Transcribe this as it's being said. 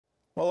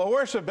Well, a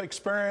worship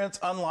experience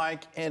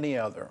unlike any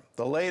other.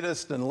 The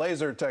latest in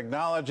laser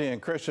technology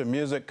and Christian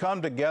music come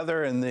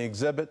together in the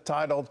exhibit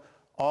titled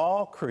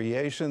All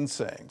Creation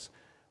Sings.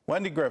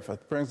 Wendy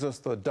Griffith brings us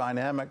the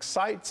dynamic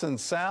sights and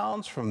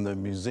sounds from the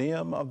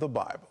Museum of the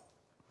Bible.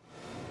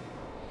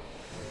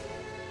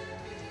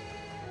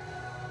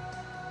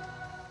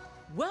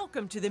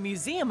 Welcome to the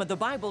Museum of the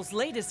Bible's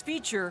latest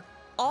feature,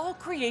 All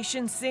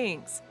Creation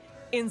Sings.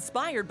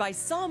 Inspired by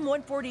Psalm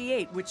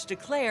 148, which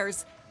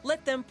declares,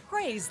 "Let them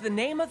praise the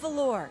name of the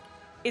Lord."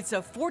 It's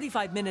a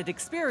 45-minute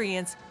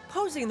experience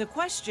posing the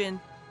question,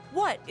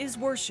 what is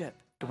worship?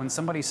 When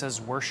somebody says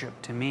worship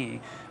to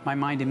me, my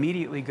mind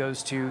immediately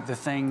goes to the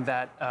thing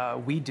that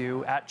we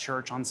do at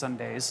church on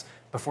Sundays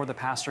before the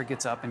pastor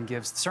gets up and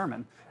gives the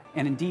sermon.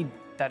 And indeed,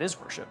 that is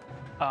worship.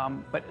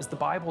 But as the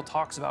Bible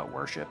talks about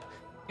worship,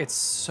 it's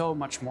so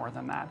much more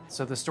than that.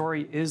 So the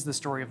story is the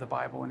story of the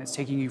Bible, and it's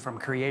taking you from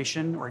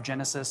creation or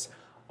Genesis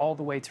all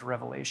the way to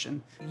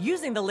Revelation.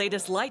 Using the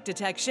latest light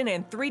detection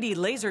and 3D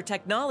laser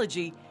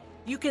technology,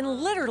 you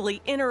can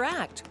literally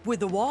interact with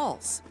the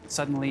walls.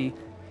 Suddenly,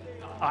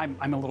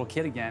 I'm a little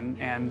kid again,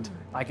 and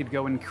I could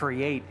go and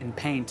create and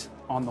paint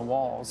on the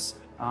walls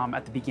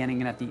at the beginning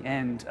and at the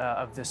end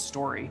of this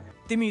story.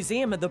 The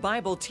Museum of the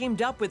Bible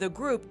teamed up with a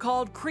group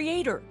called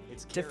Creator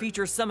to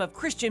feature some of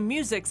Christian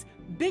music's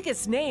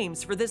biggest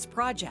names for this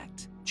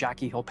project.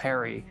 Jackie Hill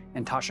Perry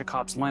and Tasha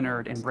Cobbs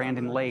Leonard and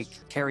Brandon Lake,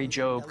 Carrie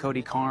Jobe,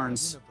 Cody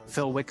Carnes,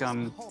 Phil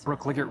Wickham,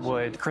 Brooke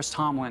Ligertwood, Chris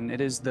Tomlin. It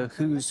is the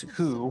who's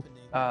who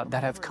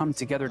that have come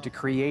together to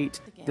create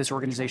this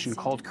organization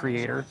called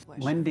Creator,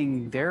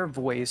 lending their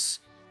voice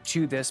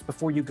to this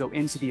before you go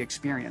into the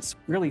experience,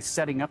 really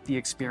setting up the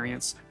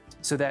experience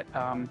so that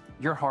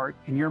your heart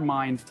and your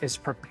mind is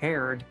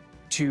prepared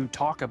to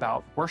talk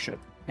about worship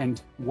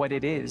and what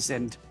it is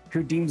and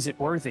who deems it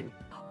worthy.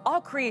 All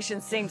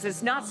Creation Sings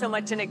is not so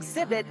much an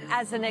exhibit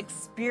as an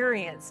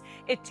experience.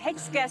 It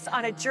takes guests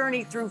on a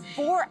journey through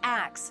 4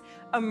 acts,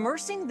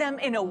 immersing them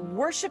in a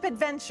worship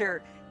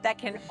adventure that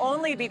can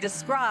only be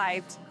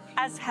described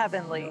as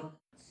heavenly.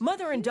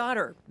 Mother and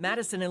daughter,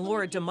 Madison and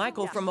Laura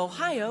DeMichael from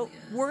Ohio,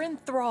 were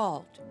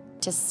enthralled.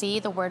 To see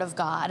the Word of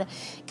God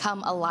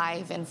come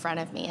alive in front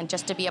of me and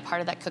just to be a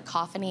part of that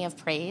cacophony of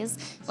praise,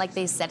 like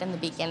they said in the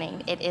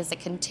beginning, it is a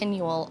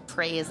continual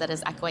praise that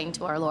is echoing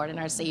to our Lord and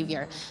our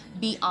Savior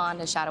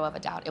beyond a shadow of a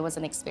doubt. It was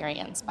an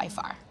experience by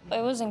far.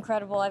 It was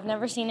incredible. I've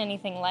never seen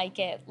anything like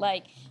it.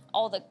 Like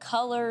all the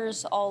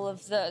colors, all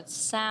of the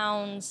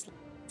sounds.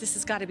 This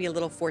has got to be a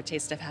little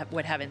foretaste of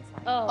what heaven's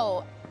like.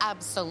 Oh,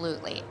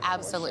 absolutely,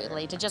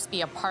 absolutely. To just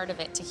be a part of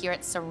it, to hear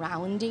it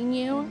surrounding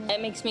you.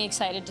 It makes me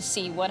excited to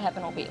see what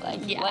heaven will be like.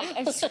 Yeah.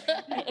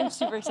 Like, I'm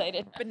super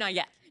excited. But not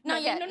yet.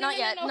 Not yet.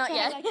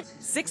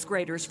 6th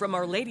graders from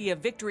Our Lady of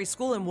Victory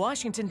School in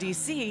Washington,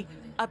 D.C.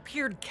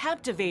 appeared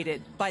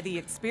captivated by the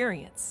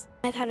experience.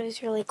 I thought it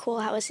was really cool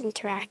how it was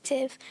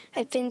interactive.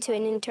 I've been to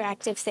an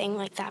interactive thing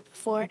like that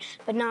before,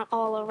 but not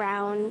all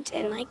around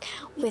and like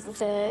with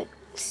the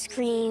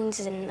screens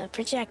and the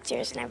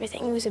projectors and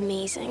everything. It was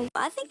amazing.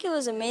 I think it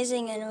was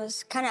amazing and it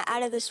was kind of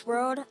out of this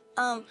world.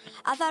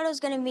 I thought it was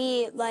going to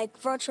be like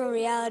virtual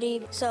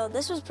reality, so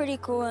this was pretty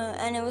cool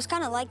and it was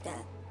kind of like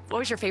that. What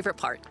was your favorite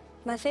part?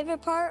 My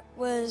favorite part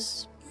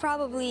was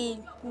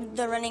probably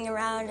the running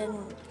around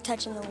and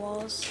touching the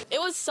walls. It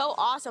was so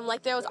awesome.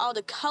 Like there was all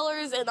the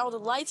colors and all the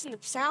lights and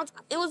the sounds.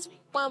 It was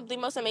one of the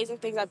most amazing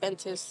things I've been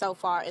to so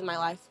far in my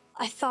life.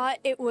 I thought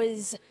it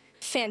was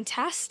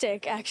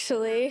fantastic,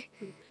 actually.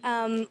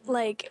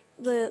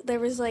 There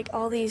was like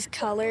all these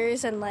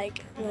colors and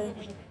like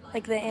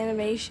the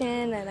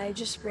animation, and I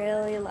just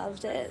really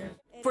loved it.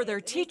 For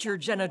their teacher,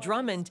 Jenna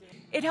Drummond,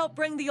 it helped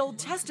bring the Old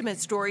Testament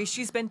stories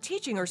she's been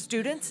teaching her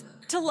students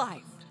to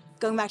life.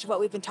 Going back to what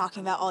we've been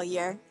talking about all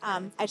year,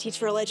 I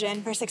teach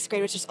religion for 6th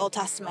grade, which is Old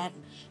Testament.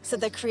 So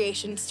the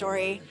creation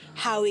story,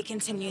 how we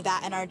continue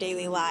that in our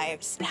daily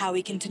lives, and how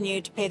we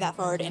continue to pay that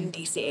forward in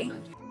DC.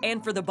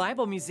 And for the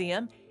Bible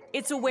Museum,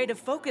 it's a way to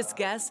focus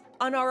guests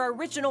on our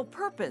original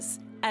purpose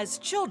as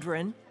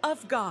children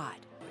of God.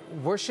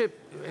 Worship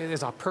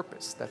is our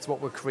purpose. That's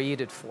what we're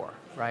created for,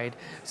 right?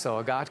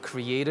 So God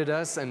created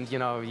us, and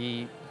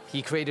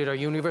He created our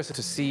universe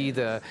to see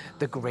the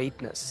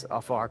greatness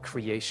of our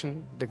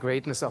creation, the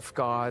greatness of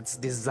God's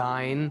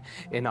design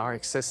in our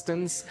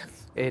existence.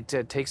 It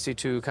takes you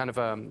to kind of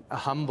a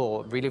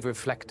humble, really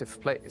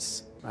reflective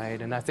place,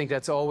 right? And I think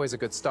that's always a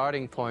good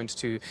starting point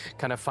to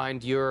kind of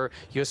find your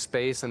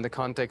space in the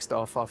context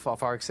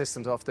of our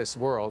existence of this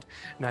world.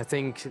 And I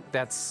think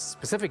that's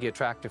specifically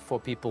attractive for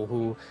people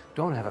who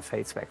don't have a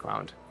faith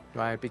background,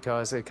 right?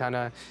 Because it kind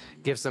of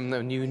gives them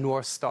a new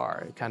North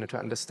Star, kind of to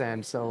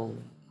understand, so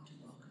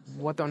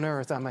what on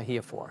earth am I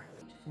here for?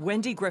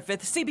 Wendy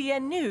Griffith,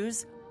 CBN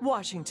News,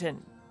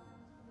 Washington.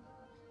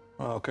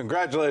 Well,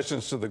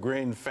 congratulations to the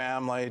Green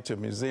family, to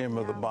Museum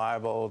of the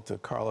Bible, to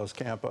Carlos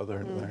Campo,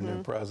 their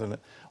new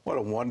president. What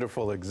a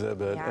wonderful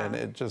exhibit. And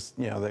it just,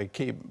 you know, they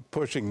keep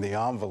pushing the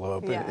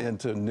envelope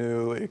into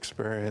new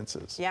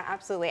experiences. Yeah,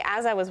 absolutely.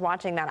 As I was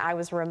watching that, I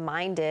was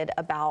reminded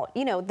about,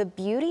 you know, the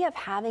beauty of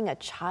having a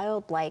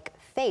childlike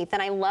faith.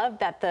 And I love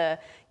that the,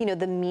 you know,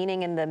 the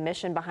meaning and the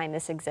mission behind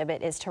this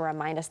exhibit is to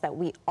remind us that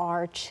we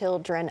are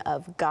children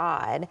of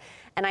God.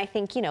 And I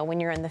think, you know, when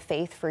you're in the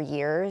faith for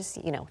years,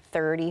 you know,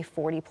 30,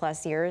 40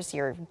 plus years,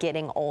 you're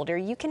getting older,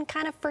 you can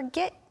kind of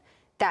forget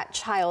that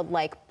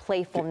childlike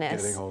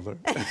playfulness. Getting older.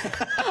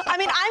 I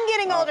mean, I'm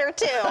getting older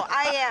too.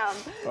 I am.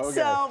 Okay.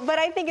 So, but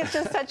I think it's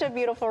just such a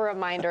beautiful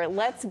reminder.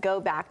 Let's go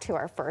back to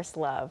our first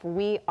love.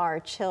 We are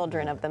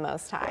children of the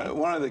Most High.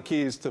 One of the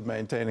keys to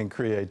maintaining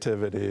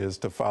creativity is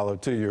to follow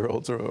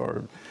 2-year-olds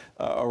or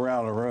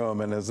around a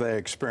room, and as they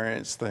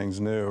experience things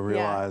new,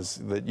 realize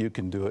that you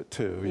can do it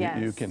too.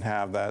 You can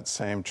have that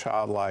same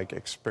childlike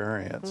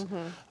experience.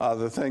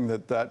 The thing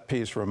that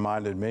piece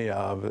reminded me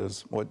of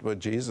is what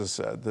Jesus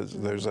said.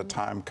 There's a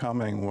time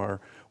coming where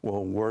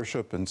we'll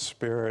worship in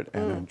spirit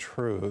and in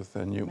truth,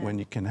 and when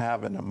you can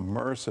have an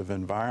immersive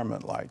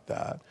environment like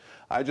that,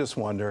 I just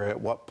wonder at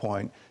what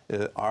point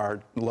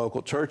our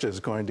local church is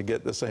going to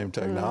get the same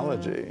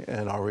technology,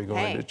 and are we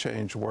going to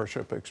change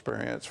worship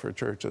experience for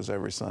churches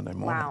every Sunday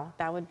morning? Wow,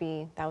 that would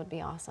be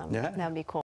awesome. Yeah. That would be cool.